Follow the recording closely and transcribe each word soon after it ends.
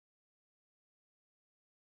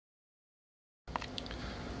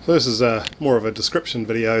So this is more of a description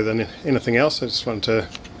video than anything else. I just wanted to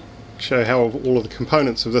show how all of the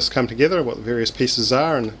components of this come together, what the various pieces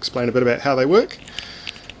are, and explain a bit about how they work.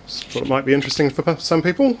 Just thought it might be interesting for some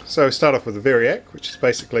people. So we start off with the variac, which is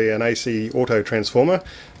basically an AC auto transformer.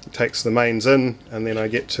 It takes the mains in, and then I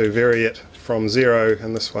get to vary it from 0,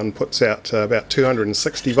 and this one puts out about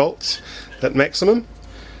 260 volts at maximum.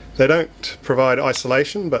 They don't provide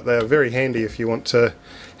isolation, but they're very handy if you want to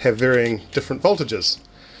have varying different voltages.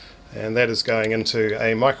 And that is going into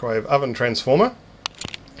a microwave oven transformer,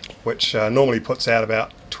 which normally puts out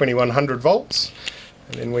about 2100 volts.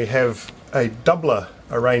 And then we have a doubler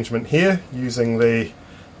arrangement here using the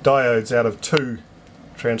diodes out of two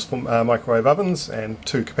microwave ovens and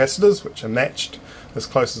two capacitors, which are matched as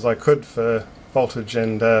close as I could for voltage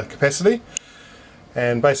and capacity.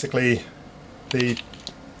 And basically the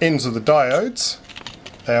ends of the diodes,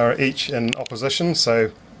 they are each in opposition,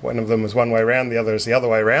 so one of them is one way round, the other is the other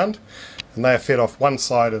way round, and they are fed off one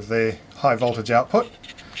side of the high voltage output,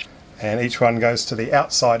 and each one goes to the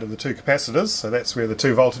outside of the two capacitors. So that's where the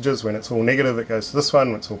two voltages, when it's all negative it goes to this one,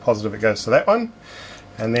 when it's all positive it goes to that one,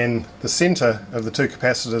 and then the centre of the two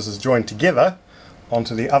capacitors is joined together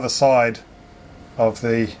onto the other side of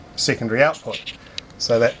the secondary output.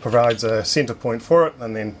 So that provides a centre point for it,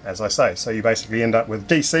 and then, as I say, so you basically end up with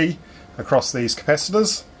DC across these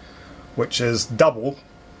capacitors, which is double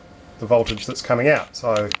the voltage that's coming out.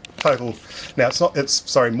 So total, now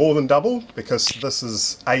it's more than double, because this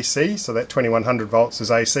is AC, so that 2100 volts is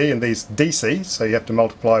AC, and these DC, so you have to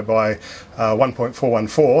multiply by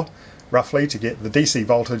 1.414 roughly to get the DC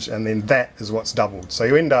voltage, and then that is what's doubled. So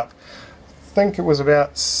you end up, I think it was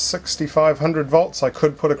about 6500 volts I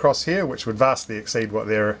could put across here, which would vastly exceed what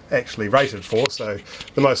they're actually rated for. So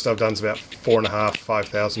the most I've done is about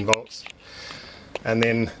 5000 volts. And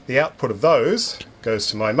then the output of those goes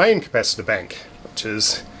to my main capacitor bank, which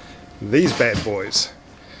is these bad boys.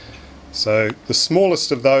 So the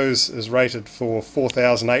smallest of those is rated for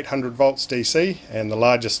 4800 volts DC, and the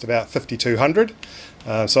largest about 5200.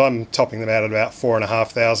 So I'm topping them out at about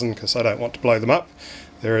 4500 because I don't want to blow them up.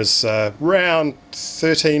 There is around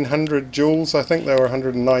 1300 joules, I think they were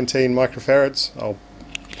 119 microfarads. I'll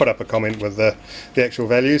put up a comment with the actual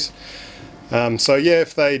values. So yeah,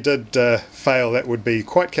 if they did fail, that would be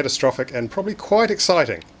quite catastrophic and probably quite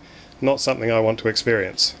exciting. Not something I want to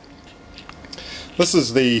experience. This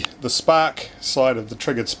is the spark side of the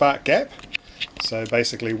triggered spark gap. So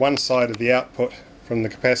basically one side of the output from the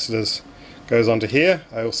capacitors goes onto here.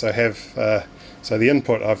 I also have, so the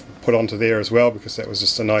input I've put onto there as well, because that was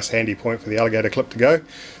just a nice handy point for the alligator clip to go.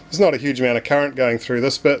 There's not a huge amount of current going through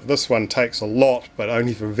this bit. This one takes a lot, but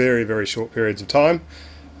only for very, very short periods of time.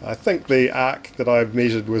 I think the arc that I've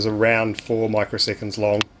measured was around 4 microseconds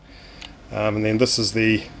long. And then this is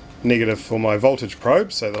the negative for my voltage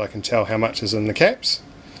probe, so that I can tell how much is in the caps.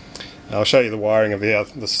 I'll show you the wiring of the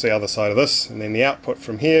other side of this, and then the output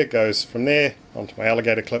from here goes from there onto my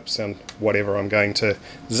alligator clips and whatever I'm going to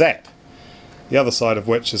zap. The other side of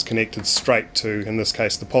which is connected straight to, in this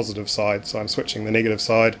case, the positive side, so I'm switching the negative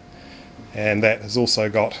side, and that has also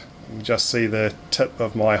got, you can just see the tip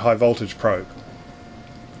of my high voltage probe.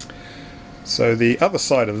 So the other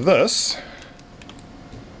side of this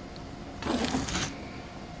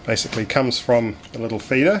basically comes from the little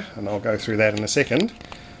feeder, and I'll go through that in a second.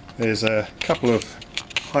 There's a couple of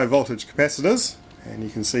high voltage capacitors, and you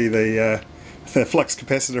can see the flux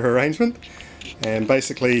capacitor arrangement, and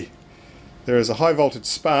basically there is a high voltage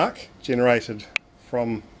spark generated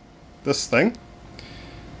from this thing,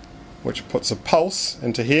 which puts a pulse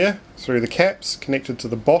into here through the caps, connected to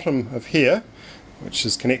the bottom of here, which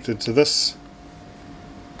is connected to this,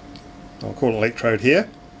 I'll call it electrode here,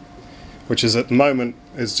 which is at the moment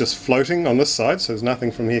is just floating on this side, so there's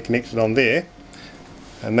nothing from here connected on there,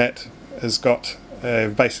 and that has got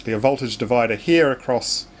basically a voltage divider here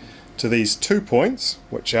across to these 2 points,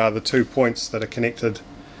 which are the 2 points that are connected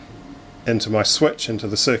into my switch, into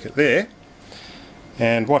the circuit there.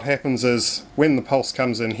 And what happens is, when the pulse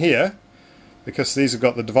comes in here, because these have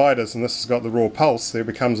got the dividers and this has got the raw pulse, there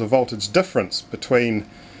becomes a voltage difference between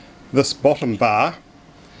this bottom bar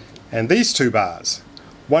and these two bars,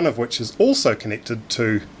 one of which is also connected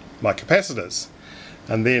to my capacitors.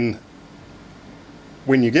 And then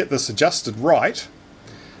when you get this adjusted right,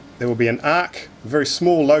 there will be an arc, a very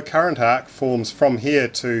small low current arc forms from here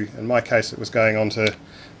to, in my case it was going on to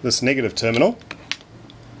this negative terminal,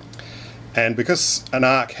 and because an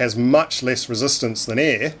arc has much less resistance than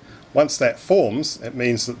air, once that forms, it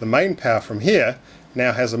means that the main power from here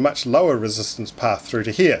now has a much lower resistance path through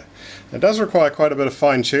to here. It does require quite a bit of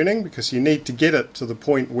fine tuning, because you need to get it to the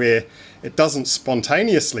point where it doesn't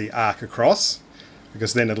spontaneously arc across,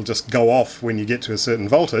 because then it'll just go off when you get to a certain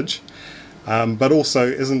voltage, but also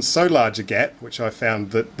isn't so large a gap, which I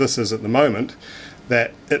found that this is at the moment,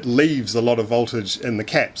 that it leaves a lot of voltage in the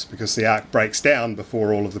caps because the arc breaks down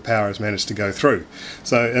before all of the power has managed to go through.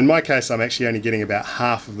 So in my case, I'm actually only getting about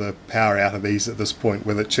half of the power out of these at this point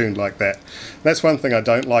with it tuned like that. That's one thing I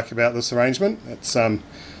don't like about this arrangement.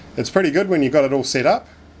 It's pretty good when you've got it all set up,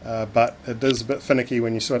 but it is a bit finicky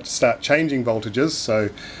when you start changing voltages. So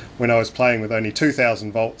when I was playing with only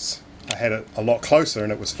 2000 volts, I had it a lot closer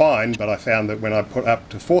and it was fine, but I found that when I put up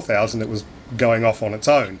to 4000 it was going off on its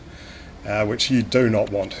own. Which you do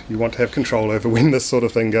not want. You want to have control over when this sort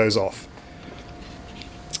of thing goes off.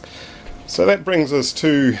 So that brings us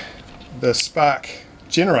to the spark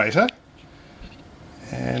generator,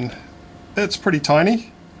 and it's pretty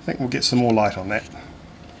tiny. I think we'll get some more light on that.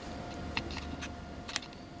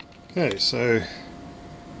 Okay, so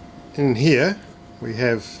in here we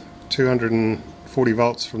have 240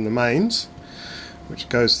 volts from the mains, which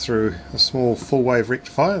goes through a small full wave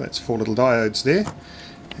rectifier. That's 4 little diodes there.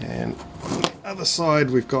 And on the other side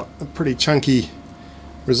we've got a pretty chunky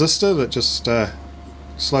resistor that just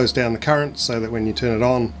slows down the current so that when you turn it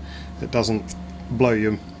on it doesn't blow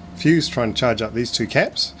your fuse trying to charge up these two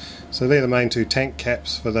caps. So they're the main two tank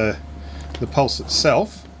caps for the pulse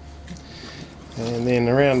itself. And then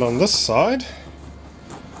around on this side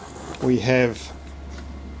we have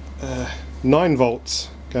 9 volts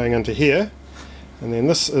going into here, and then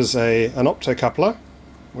this is an optocoupler,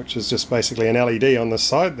 which is just basically an LED on this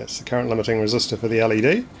side. That's the current limiting resistor for the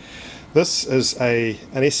LED. This is an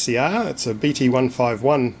SCR, it's a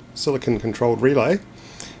BT151 silicon controlled relay,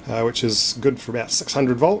 which is good for about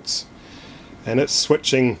 600 volts, and it's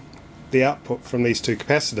switching the output from these two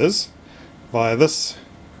capacitors via this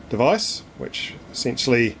device, which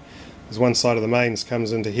essentially is one side of the mains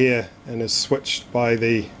comes into here and is switched by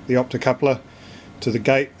the optocoupler to the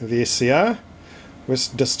gate of the SCR,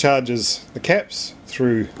 which discharges the caps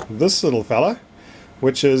through this little fella,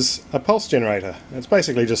 which is a pulse generator. It's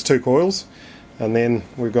basically just 2 coils, and then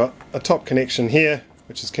we've got a top connection here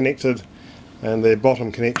which is connected, and the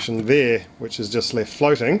bottom connection there which is just left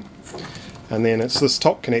floating, and then it's this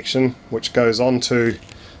top connection which goes onto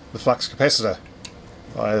the flux capacitor.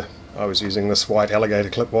 I was using this white alligator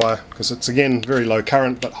clip wire because it's again very low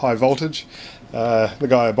current but high voltage. The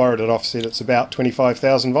guy I borrowed it off said it's about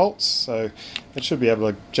 25,000 volts, so it should be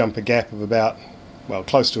able to jump a gap of about, well,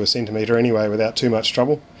 close to a centimetre anyway without too much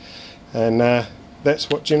trouble. And that's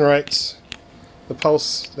what generates the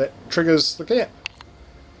pulse that triggers the gap.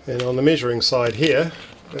 And on the measuring side here,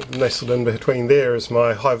 nestled in between there is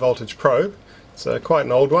my high voltage probe. It's quite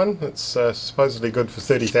an old one. It's supposedly good for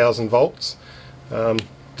 30,000 volts.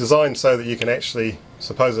 Designed so that you can actually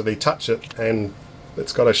supposedly touch it, and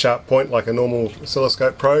it's got a sharp point like a normal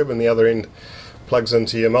oscilloscope probe, and the other end plugs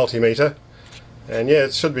into your multimeter. And yeah,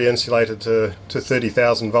 it should be insulated to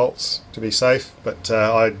 30,000 volts to be safe, but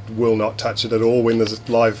I will not touch it at all when there's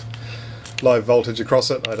live voltage across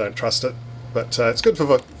it. I don't trust it, but it's good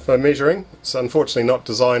for measuring. It's unfortunately not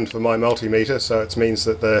designed for my multimeter, so it means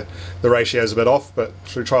that the ratio is a bit off, but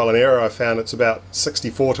through trial and error I found it's about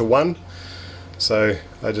 64 to 1. So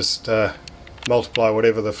I just multiply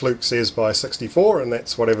whatever the fluke says by 64, and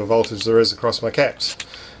that's whatever voltage there is across my caps.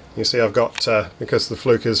 You see I've got, because the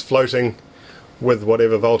fluke is floating with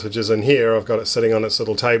whatever voltage is in here, I've got it sitting on its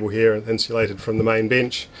little table here and insulated from the main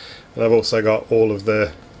bench, and I've also got all of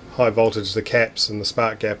the high voltage, the caps and the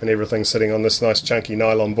spark gap and everything sitting on this nice chunky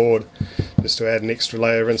nylon board, just to add an extra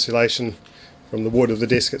layer of insulation from the wood of the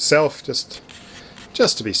desk itself, just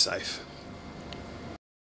to be safe.